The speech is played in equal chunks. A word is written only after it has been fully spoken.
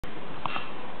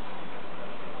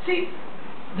See,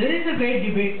 there is a great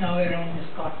debate now around this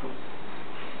cartoon.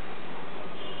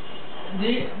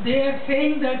 They are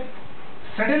saying that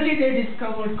suddenly they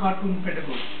discovered cartoon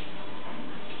pedagogy.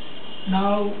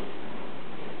 Now,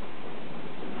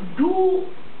 do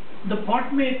the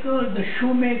pot makers, the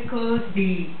shoemakers,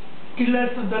 the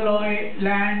tillers of the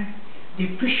land, the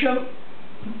fisher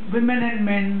women and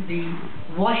men,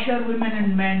 the washer women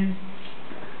and men,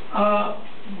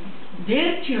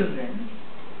 their children,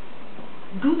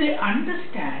 do they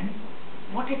understand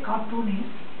what a cartoon is?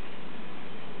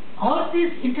 Are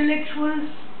these intellectuals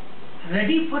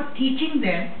ready for teaching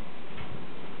them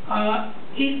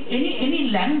in any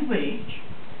language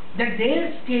that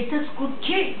their status could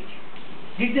change?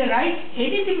 Did they write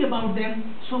anything about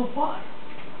them so far?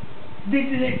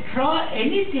 Did they draw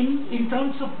anything in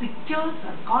terms of pictures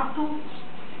or cartoons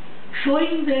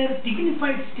showing their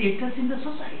dignified status in the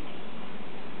society?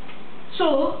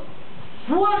 So,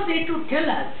 who are they to tell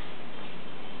us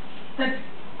that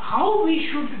how we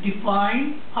should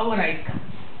define our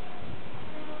icons?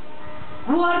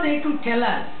 Who are they to tell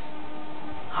us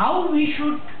how we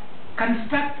should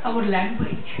construct our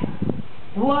language?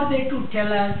 Who are they to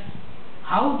tell us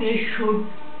how we should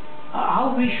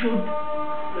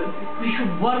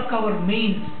work our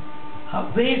means,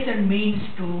 ways and means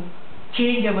to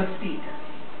change our status?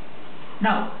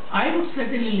 Now, I would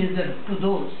certainly listen to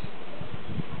those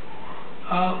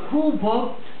who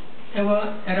worked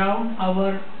around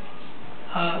our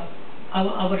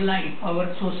life,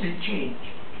 our social change.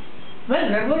 Well,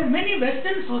 there were many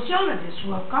Western sociologists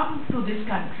who have come to this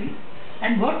country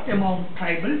and worked among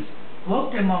tribals,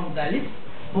 worked among Dalits,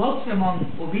 worked among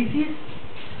OBCs,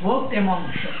 worked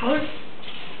among shepherds,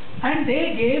 and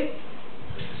they gave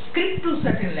script to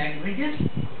certain languages.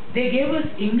 They gave us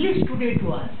English today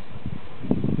to us.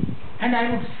 And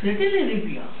I would certainly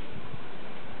revere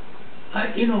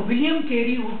William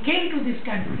Carey, who came to this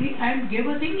country and gave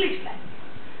us English language.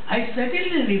 I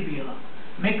certainly revere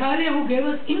Macaulay, who gave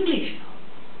us English now.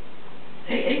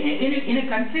 In a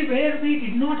country where we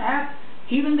did not have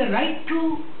even the right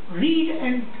to read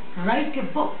and write a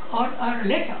book or a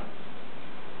letter.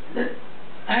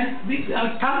 And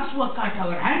our tongues were cut,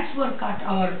 our hands were cut,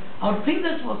 our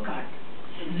fingers were cut,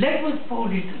 lead was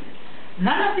poured into this.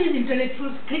 None of these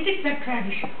intellectuals critic that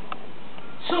tradition.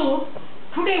 So,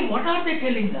 today what are they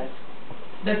telling us?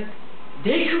 That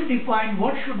they should define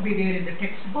what should be there in the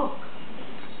textbook.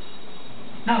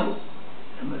 Now,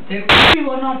 there could be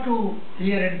one or two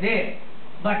here and there,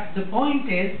 but the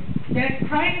point is they are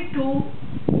trying to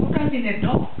put us in a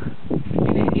dock,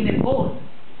 in a boat,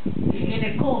 in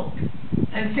a court,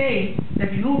 and say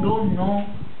that you don't know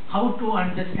how to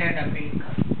understand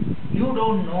Ambedkar. You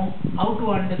don't know how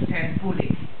to understand Pule.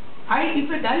 If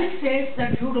a Dalit says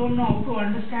that you don't know how to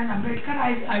understand Ambedkar,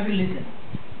 I will listen.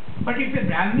 But if a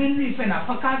Brahmin, if an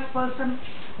upper caste person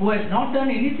who has not done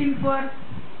anything for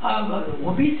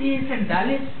OBCs and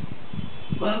Dalits,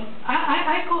 well,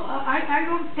 I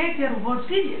don't take their words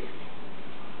seriously.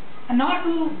 And nor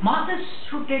do masses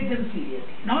should take them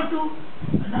seriously. Not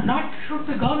should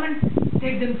the government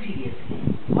take them seriously.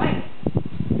 Why?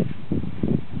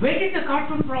 Where did the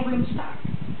cartoon problem start?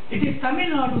 It is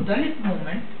Tamil Nadu Dalit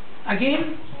movement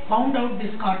again found out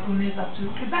this cartoon is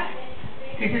absolutely bad.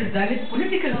 It is Dalit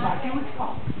political party which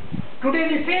found. Today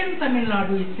the same Tamil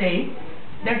Nadu is saying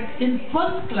that in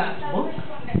first class book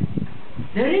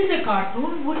there is a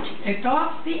cartoon which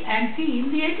attacks the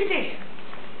anti-Hindu agitation,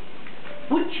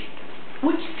 which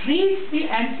treats the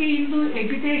anti-Hindu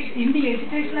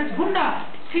agitation as Gunda,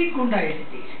 street Gunda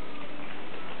agitation.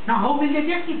 Now how will they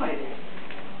justify that?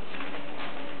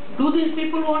 Do these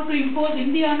people want to impose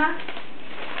Hindi on us?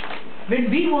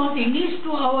 When we want English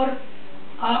to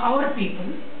our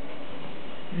people,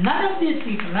 none of these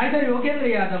people, neither Yogendra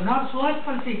Yadav, nor Suhas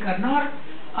Palsikar, nor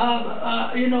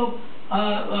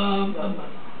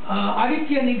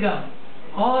Aditya Nigam,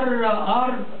 or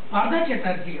Partha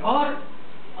Chatterjee, or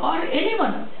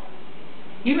anyone,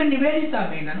 even Nivedita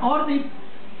Menon, or the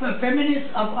feminists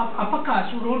of upper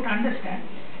caste who don't understand,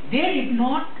 they did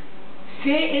not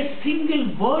say a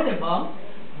single word about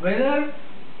whether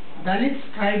Dalits,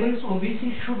 tribals,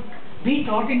 OBC should be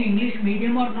taught in English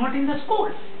medium or not in the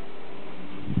schools.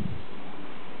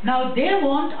 Now they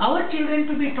want our children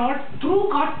to be taught through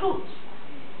cartoons.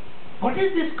 What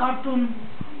is this cartoon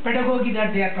pedagogy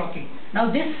that they are talking?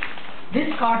 Now this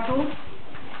cartoon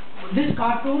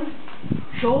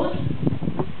shows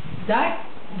that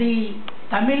the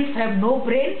Tamils have no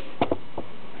brains.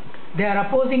 They are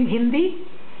opposing Hindi,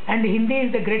 and Hindi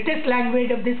is the greatest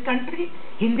language of this country.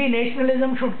 Hindi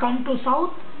nationalism should come to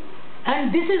South,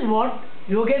 and this is what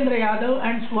Yogendra Yadav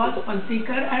and Suhas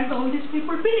Palsikar and all these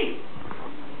people believe.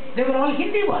 they were all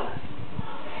Hindi walas.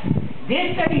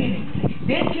 They study in English.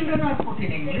 Their children are put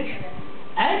in English.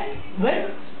 And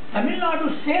when Tamil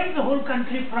Nadu saved the whole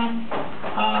country from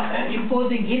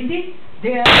imposing Hindi,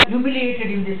 they are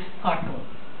humiliated in this cartoon.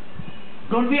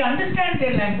 Don't we understand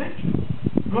their language?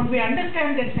 Don't we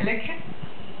understand their selection?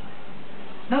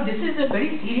 Now this is a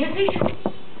very serious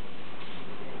issue.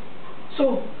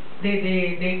 So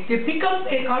they pick up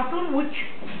a cartoon which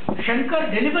Shankar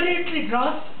deliberately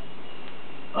draws,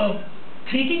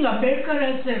 treating Ambedkar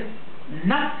as a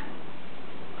nut,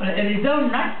 a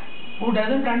reserved nut who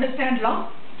doesn't understand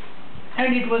law,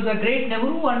 and it was a great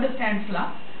Nehru who understands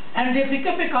law, and they pick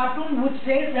up a cartoon which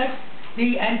says that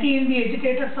the anti-Hindi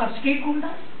agitators are street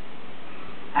gundas.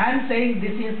 I am saying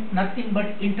this is nothing but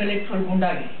intellectual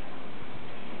Goondagiri.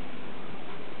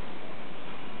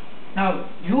 Now,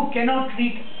 you cannot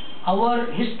treat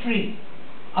our history,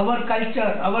 our culture,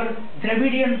 our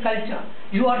Dravidian culture.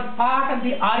 You are part of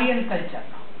the Aryan culture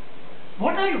now.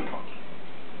 What are you talking?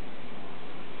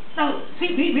 Now,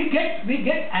 see, we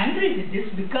get angry with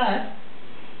this because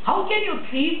how can you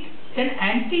treat an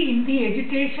anti-Hindi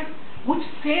agitation which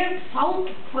saved South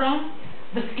from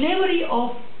the slavery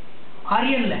of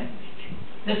Aryan language,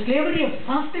 the slavery of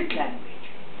Sanskrit language,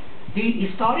 the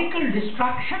historical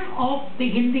destruction of the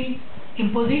Hindi,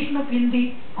 imposition of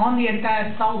Hindi on the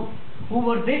entire South, who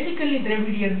were basically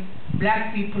Dravidian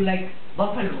black people like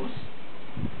buffaloes.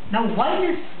 Now why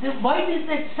did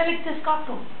they select this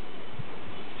cartoon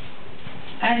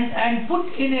and put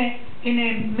in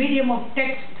a medium of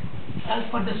text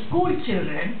for the school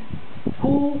children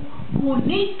who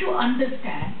need to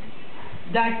understand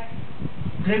that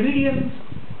Dravidian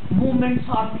movements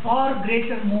are far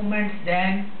greater movements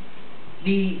than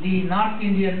the North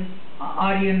Indian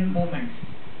Aryan movements.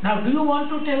 Now, do you want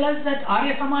to tell us that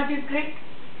Arya Samaj is great?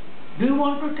 Do you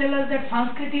want to tell us that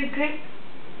Sanskrit is great?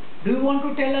 Do you want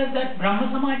to tell us that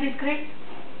Brahma Samaj is great?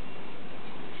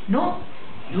 No.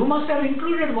 You must have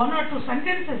included one or two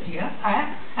sentences here.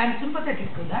 I am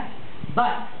sympathetic to that.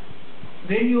 But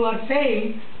when you are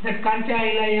saying that Kancha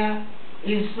Iliah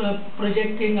is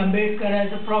projecting Ambedkar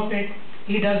as a prophet,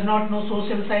 he does not know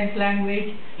social science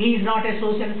language, he is not a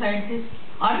social scientist.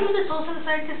 Are you the social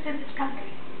scientist in this country?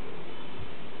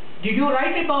 Did you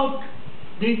write about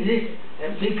the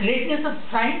greatness of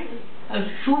science,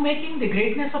 shoemaking, the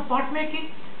greatness of pot making?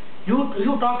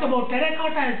 You talk about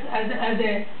terracotta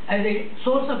as a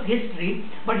source of history,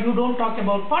 but you don't talk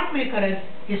about pot maker as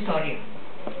historian,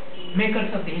 makers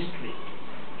of the history.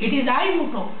 It is I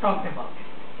who talked about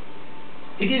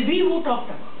it. It is we who talked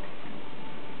about it.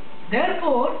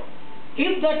 Therefore,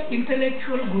 if that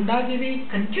intellectual Goondagiri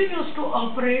continues to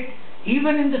operate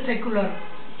even in the secular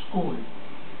school,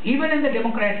 even in the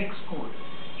democratic school,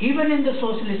 even in the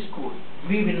socialist school,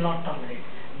 we will not tolerate.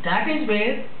 That is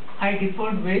where I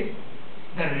differed with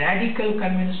the radical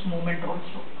communist movement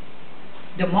also.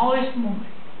 The Maoist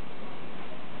movement.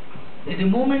 The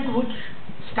movement which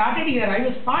started here, I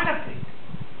was part of it.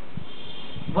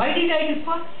 Why did I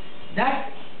differ? That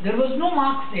there was no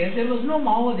Marx there, there was no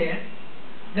Mao there,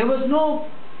 there was no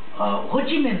Ho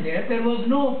Chi Minh there, there was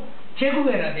no Che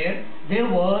Guevara there. There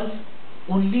was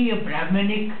only a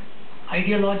Brahmanic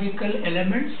ideological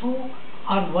elements who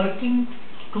are working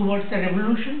towards the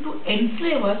revolution to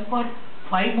enslave us for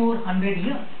 500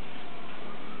 years.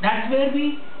 That's where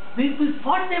we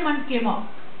fought them and came out.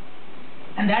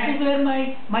 And that is where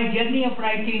my journey of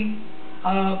writing,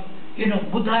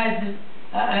 Buddha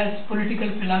as political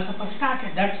philosopher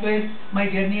started. That's where my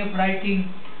journey of writing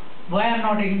Why I Am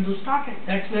Not a Hindu started.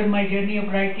 That's where my journey of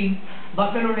writing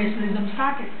Buffalo Nationalism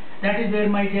started. That is where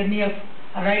my journey of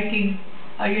writing,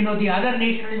 the other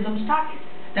nationalism started.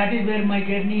 That is where my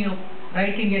journey of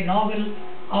writing a novel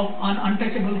on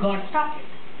untouchable God started.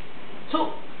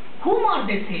 So, whom are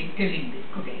they telling this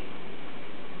today?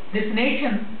 This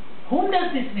nation, whom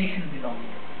does this nation belong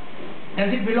to?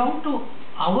 Does it belong to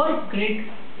our great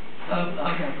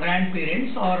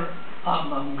grandparents or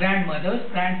grandmothers,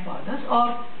 grandfathers,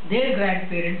 or their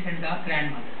grandparents and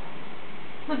grandmothers?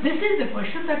 So this is the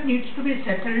question that needs to be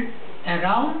settled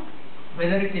around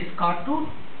whether it is cartoon,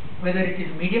 whether it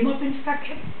is medium of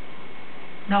instruction.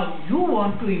 Now you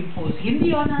want to impose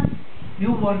Hindi on us,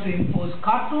 you want to impose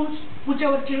cartoons which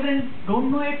our children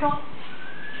don't know at all.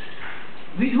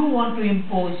 You want to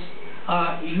impose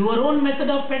your own method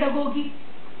of pedagogy,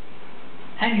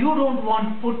 and you don't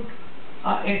want to put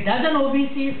a dozen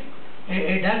OBCs,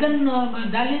 a dozen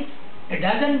Dalits, a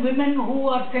dozen women who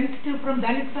are sensitive from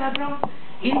Dalit background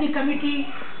in the committee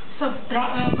of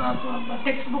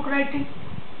textbook writing.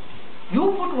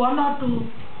 You put one or two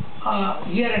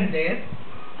here and there.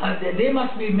 They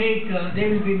must be made. They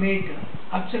will be made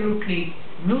absolutely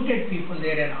muted people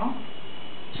there around.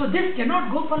 So this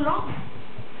cannot go for long.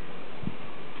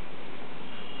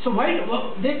 So why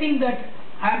they think that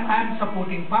I am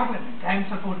supporting parliament, I am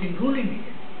supporting ruling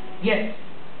agents. Yes,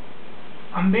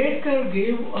 Ambedkar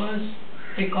gave us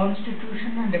a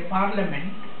constitution and a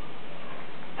parliament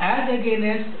as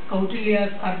against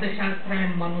Kautilya's Arthashastra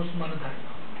and Manu's Manudharma,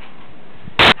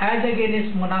 as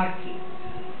against monarchy.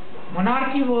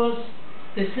 Monarchy was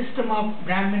the system of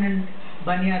Brahmin and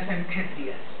Banyas and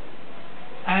Kshatriyas,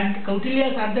 and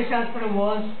Kautilya's Arthashastra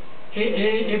was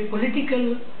a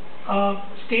political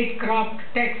statecraft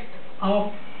text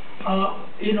of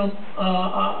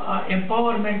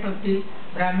empowerment of the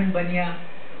Brahmin, Banya,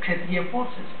 Kshatriya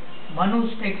forces.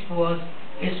 Manu's text was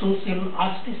a social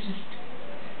asceticist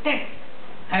text.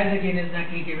 As against that,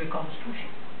 he gave a constitution.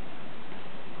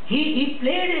 He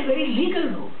played a very legal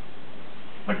role.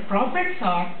 But prophets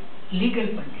are legal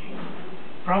pundits.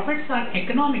 Prophets are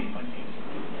economic pundits.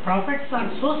 Prophets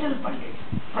are social pundits.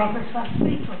 Prophets are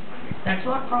spiritual pundits. That's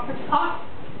what prophets are.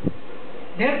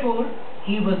 Therefore,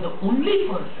 he was the only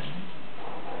person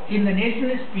in the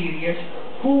nationalist period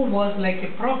who was like a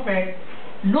prophet,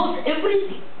 knows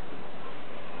everything.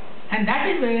 And that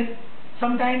is where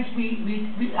sometimes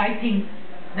I think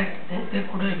that there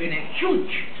could have been a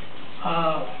huge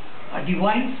a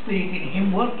divine spirit in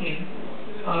him working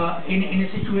in a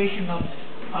situation of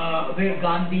where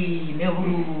Gandhi,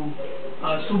 Nehru,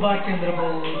 Subhash Chandra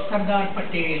Bose, Sardar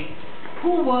Patel,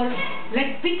 who were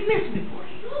like pygmies before him.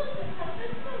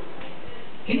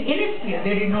 In his sphere,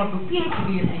 they did not do PhD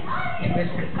in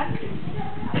Western countries.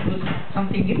 It was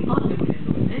something impossible in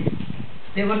those days.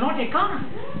 They were not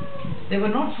economists. They were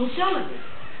not sociologists.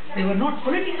 They were not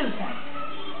political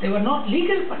scientists. They were not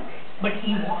legal pundits. But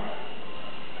he was.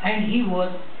 And he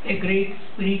was a great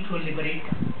spiritual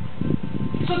liberator.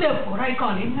 So therefore, I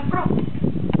call him a prophet.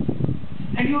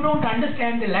 And you don't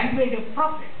understand the language of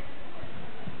prophet.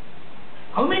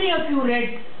 How many of you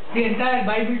read the entire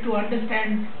Bible to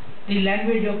understand the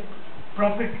language of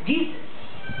prophet Jesus?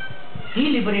 He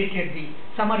liberated the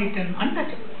Samaritan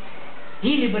untouchables.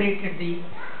 He liberated the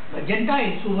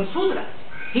Gentiles who were Sudras.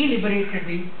 He liberated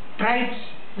the tribes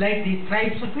like the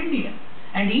tribes of India.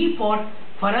 And he fought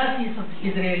Pharisees of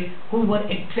Israel who were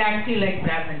exactly like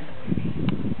Brahmins of India.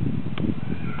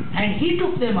 And he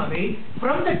took them away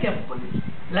from the temples,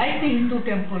 like the Hindu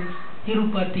temples,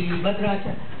 Tirupati,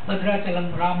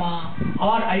 Bhadrachalam Rama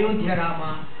or Ayodhya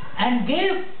Rama, and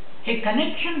gave a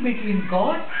connection between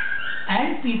God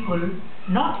and people,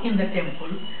 not in the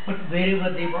temple, but wherever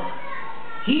they were.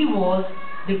 He was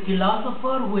the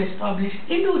philosopher who established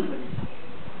individualism.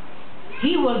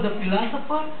 He was the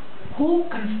philosopher who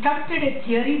constructed a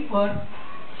theory for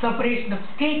separation of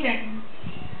state and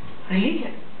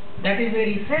religion. That is where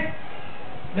he said,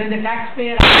 when the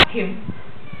taxpayer asked him,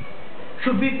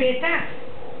 should we pay tax?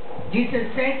 Jesus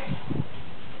said,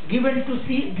 give unto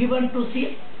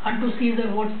Caesar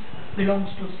what belongs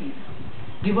to Caesar.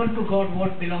 Give unto God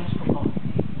what belongs to God.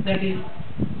 That is,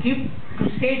 give to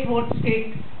state what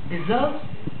state deserves,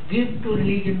 give to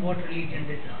religion what religion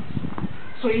deserves.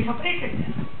 So he separated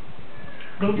them.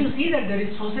 Don't you see that there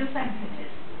is social science in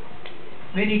this?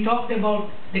 When he talked about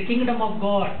the kingdom of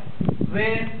God,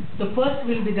 where the first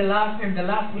will be the last and the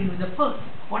last will be the first,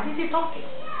 what is he talking?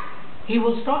 He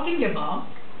was talking about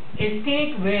a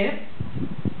state where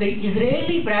the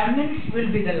Israeli Brahmins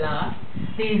will be the last,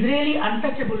 the Israeli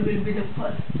untouchable will be the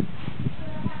first.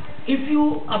 If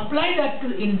you apply that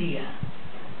to India,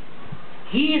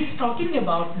 he is talking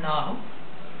about now,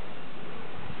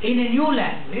 in a new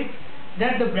language,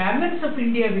 that the Brahmins of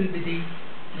India will be the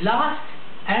last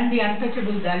and the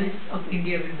untouchable Dalits of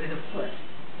India will be the first.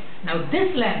 Now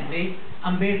this language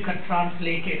Ambedkar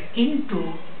translated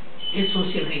into a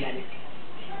social reality.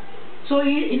 So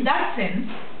in that sense,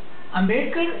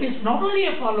 Ambedkar is not only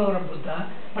a follower of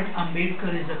Buddha, but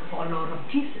Ambedkar is a follower of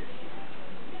Jesus.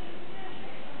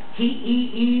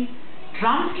 He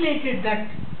translated that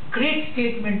great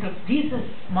statement of Jesus,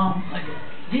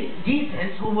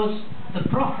 Jesus, who was the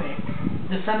prophet,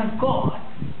 the Son of God,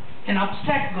 an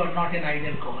abstract God, not an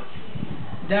ideal God,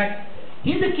 that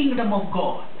in the kingdom of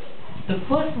God, the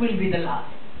first will be the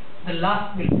last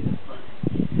will be the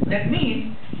first. That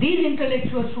means these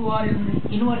intellectuals who are in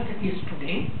universities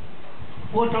today,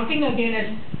 who are talking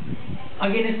against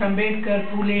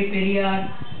Ambedkar, Phule, Periyar,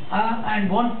 and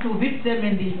want to whip them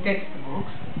in these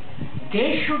textbooks,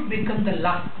 they should become the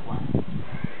last one.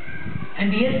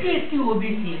 And the SC,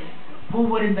 OBCs, who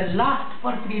were in the last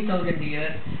for 3,000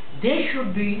 years, they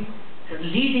should be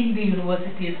leading the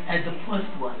universities as the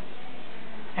first ones.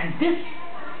 And this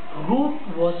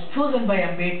route was chosen by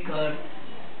Ambedkar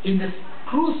in the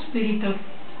true spirit of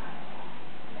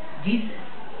Jesus.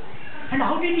 And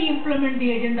how did he implement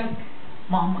the agenda of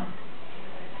Muhammad?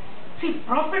 See,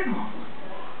 Prophet Muhammad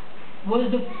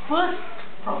was the first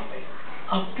prophet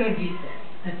after Jesus,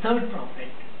 the third prophet,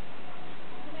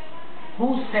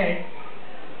 who said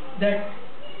that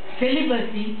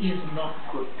celibacy is not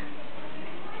good.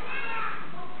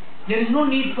 There is no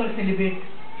need for celibate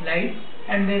life,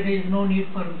 and there is no need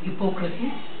for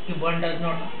hypocrisy. If one does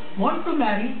not want to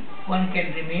marry, one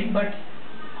can remain, but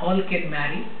all can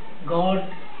marry. God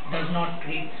does not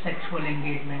treat sexual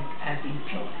engagement as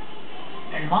impure.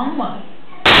 And Muhammad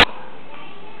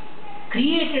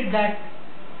created that,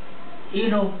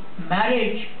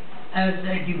 marriage as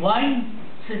a divine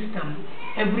system.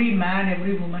 Every man,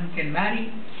 every woman can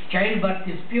marry. Childbirth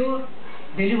is pure,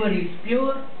 delivery is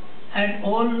pure, and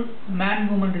all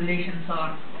man-woman relations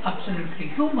are absolutely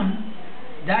human.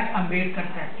 That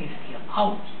Ambedkar practiced here.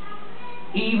 How?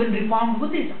 He even reformed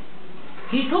Buddhism.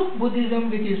 He took Buddhism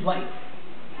with his wife.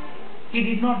 He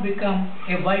did not become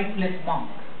a wifeless monk.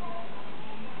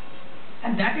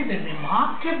 And that is a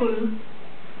remarkable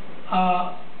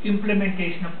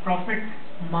implementation of Prophet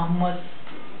Muhammad's,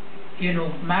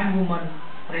 man-woman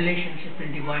relationship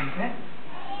in divine right.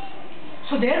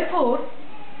 So therefore,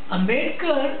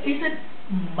 Ambedkar is a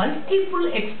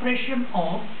multiple expression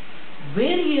of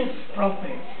various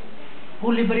prophets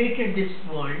who liberated this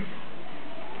world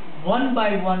one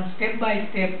by one, step by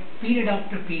step, period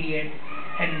after period.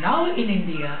 And now in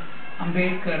India,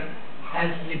 Ambedkar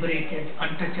has liberated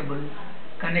untouchables,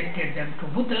 connected them to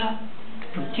Buddha,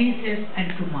 to Jesus,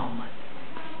 and to Muhammad.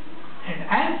 And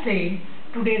I am saying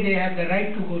today they have the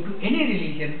right to go to any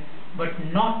religion but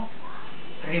not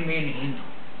remain Hindu.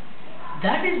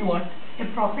 That is what a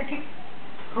prophetic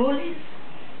role is.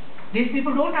 These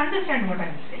people don't understand what I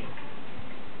am saying.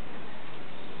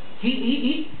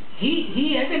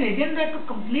 He has an agenda to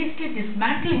completely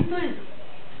dismantle Hinduism.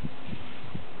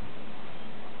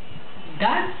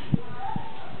 Does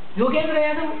Yogendra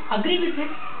Yadav agree with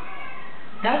it?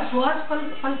 Does Suhas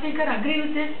Palsekar agree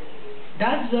with it?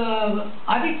 Does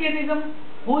Adityanism,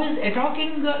 who is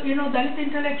attacking Dalit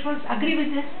intellectuals, agree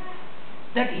with this?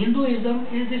 That Hinduism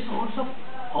is the source of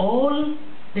all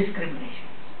discrimination,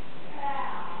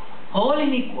 all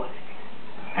inequality.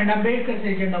 And Ambedkar's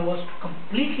agenda was to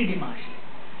completely demolish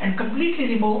and completely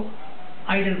remove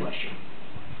idol worship.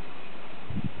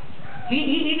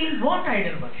 He didn't want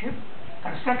idol worship.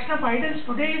 Construction of idols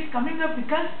today is coming up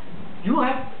because you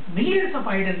have millions of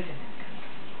idols in it.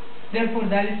 Therefore,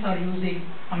 Dalits are using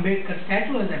Ambedkar's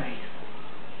statue as an idol,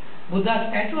 Buddha's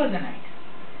statue as an idol,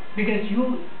 because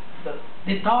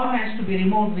the thorn has to be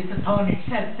removed with the thorn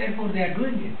itself. Therefore, they are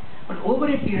doing it. But over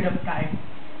a period of time,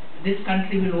 this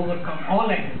country will overcome all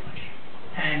idol worship,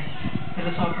 and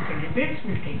philosophical debates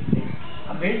will take place.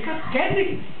 Ambedkar can be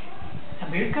debated.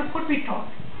 Ambedkar could be taught.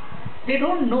 They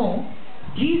don't know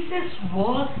Jesus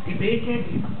was debated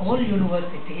in all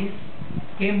universities,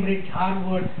 Cambridge,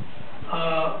 Harvard,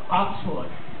 Oxford,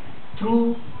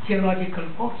 through theological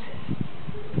courses.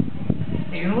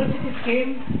 The universities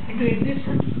came into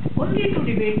existence only to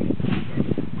debate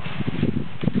Jesus.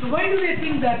 So why do they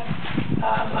think that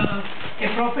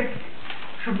a prophet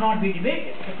should not be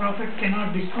debated? A prophet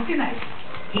cannot be scrutinized.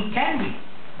 He can be,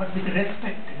 but with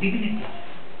respect, dignity,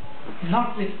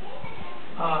 not with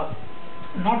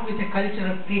a culture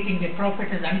of treating a prophet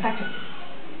as untouchable,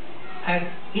 as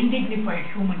indignified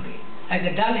human being, as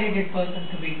a dull-headed person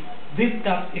to be whipped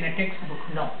up in a textbook.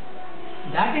 No.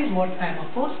 That is what I am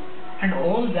opposed, and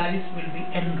all Dalits will be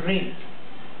enraged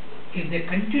if they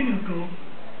continue to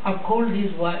uphold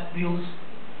these views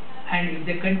and if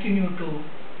they continue to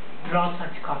draw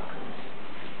such cartoons.